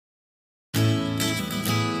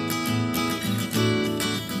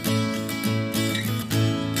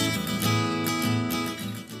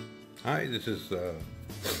Hi, this is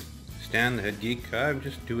Stan the Headgeek. I'm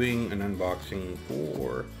just doing an unboxing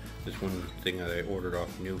for this one thing that I ordered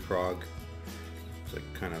off New Frog. It's like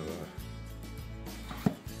kind of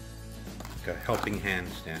a helping hand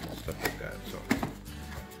stand and stuff like that. So I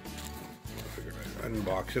figured I'd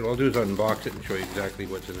unbox it. What I'll do is unbox it and show you exactly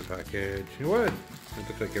what's in the package. You know what? It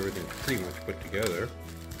looks like everything's pretty much put together.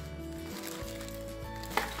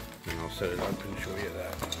 And I'll set it up and show you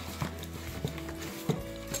that.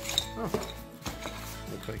 Oh,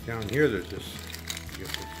 looks like down here there's this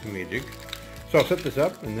magic. So I'll set this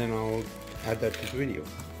up and then I'll add that to the video.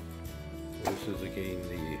 This is again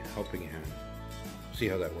the helping hand. See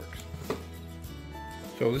how that works.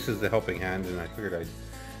 So this is the helping hand, and I figured I'd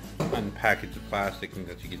unpackage the plastic and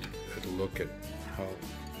let you get a look at how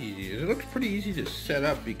easy it is. It looks pretty easy to set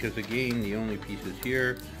up because again the only pieces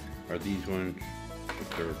here are these ones, but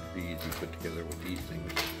they're pretty easy to put together with these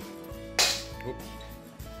things. Oops.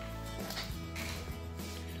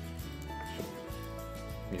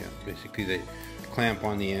 Yeah, basically they clamp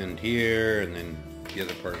on the end here, and then the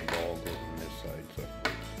other part of the ball goes on this side. So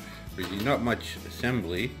really not much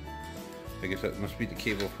assembly. I guess that must be the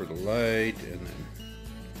cable for the light, and then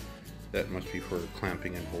that must be for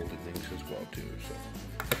clamping and holding things as well too. So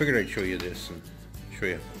I figured I'd show you this and show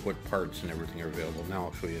you what parts and everything are available. Now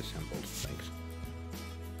I'll show you assembled. Thanks.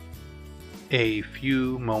 A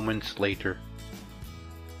few moments later.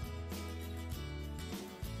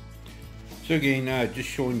 So again, just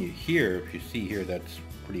showing you here, if you see here, that's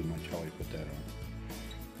pretty much how I put that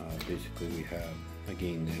on. Basically we have,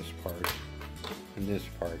 again, this part and this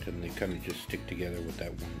part, and they kind of just stick together with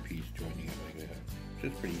that one piece joining it like that.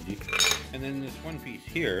 Which is pretty easy. And then this one piece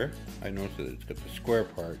here, I noticed that it's got the square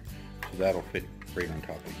part, so that'll fit right on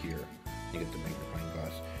top of here. You get the magnifying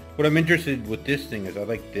glass. What I'm interested with this thing is I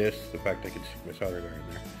like this, the fact I can stick my solder guard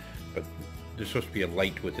in there, but there's supposed to be a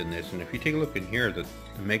light within this, and if you take a look in here, the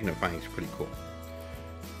magnifying is pretty cool.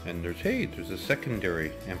 And there's a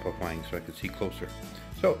secondary amplifying so I can see closer.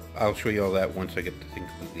 So I'll show you all that once I get the thing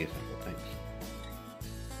completely assembled. Thanks.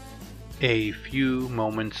 A few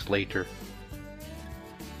moments later.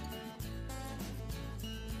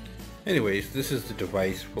 Anyways, this is the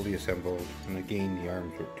device fully assembled, and again the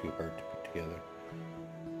arms were too hard to put together.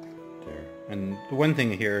 There. And the one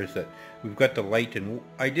thing here is that we've got the light, and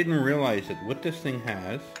I didn't realize that what this thing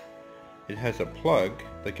has, it has a plug.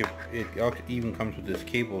 Like if it even comes with this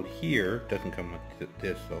cable here, it doesn't come with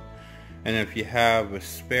this though. And if you have a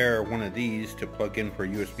spare one of these to plug in for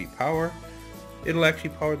USB power, it'll actually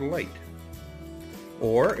power the light.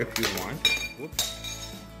 Or if you want,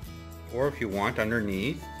 whoops, or if you want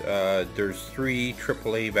underneath, there's 3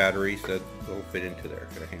 AAA batteries that will fit into there.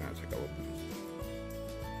 Hang on a second, I'll open this.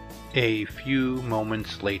 A few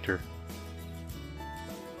moments later.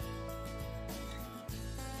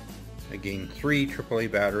 Again, 3 AAA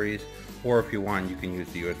batteries, or if you want, you can use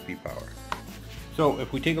the USB power. So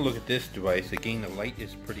if we take a look at this device, again the light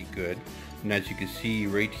is pretty good, and as you can see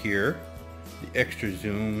right here, the extra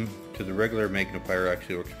zoom to the regular magnifier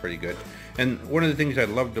actually looks pretty good. And one of the things I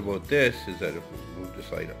loved about this is that if we move this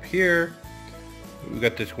light up here, we've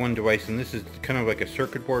got this one device, and this is kind of like a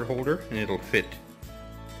circuit board holder, and it'll fit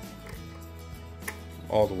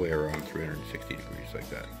all the way around 360 degrees like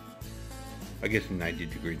that. I guess 90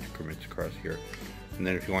 degree increments across here. And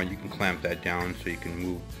then if you want, you can clamp that down so you can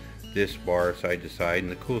move this bar side to side.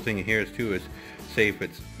 And the cool thing here is too is, say if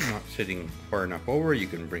it's not sitting far enough over, you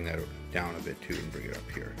can bring that down a bit too and bring it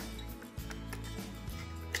up here.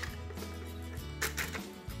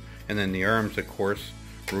 And then the arms, of course,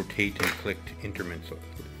 rotate and click increments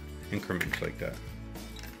like that.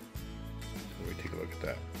 So we take a look at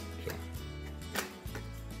that. So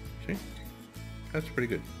see, that's pretty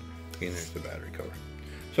good. Again, there's the battery cover.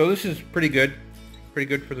 So this is pretty good for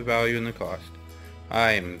the value and the cost.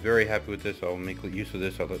 I am very happy with this. I'll make use of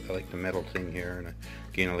this. I like the metal thing here, and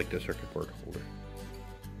again I like the circuit board holder.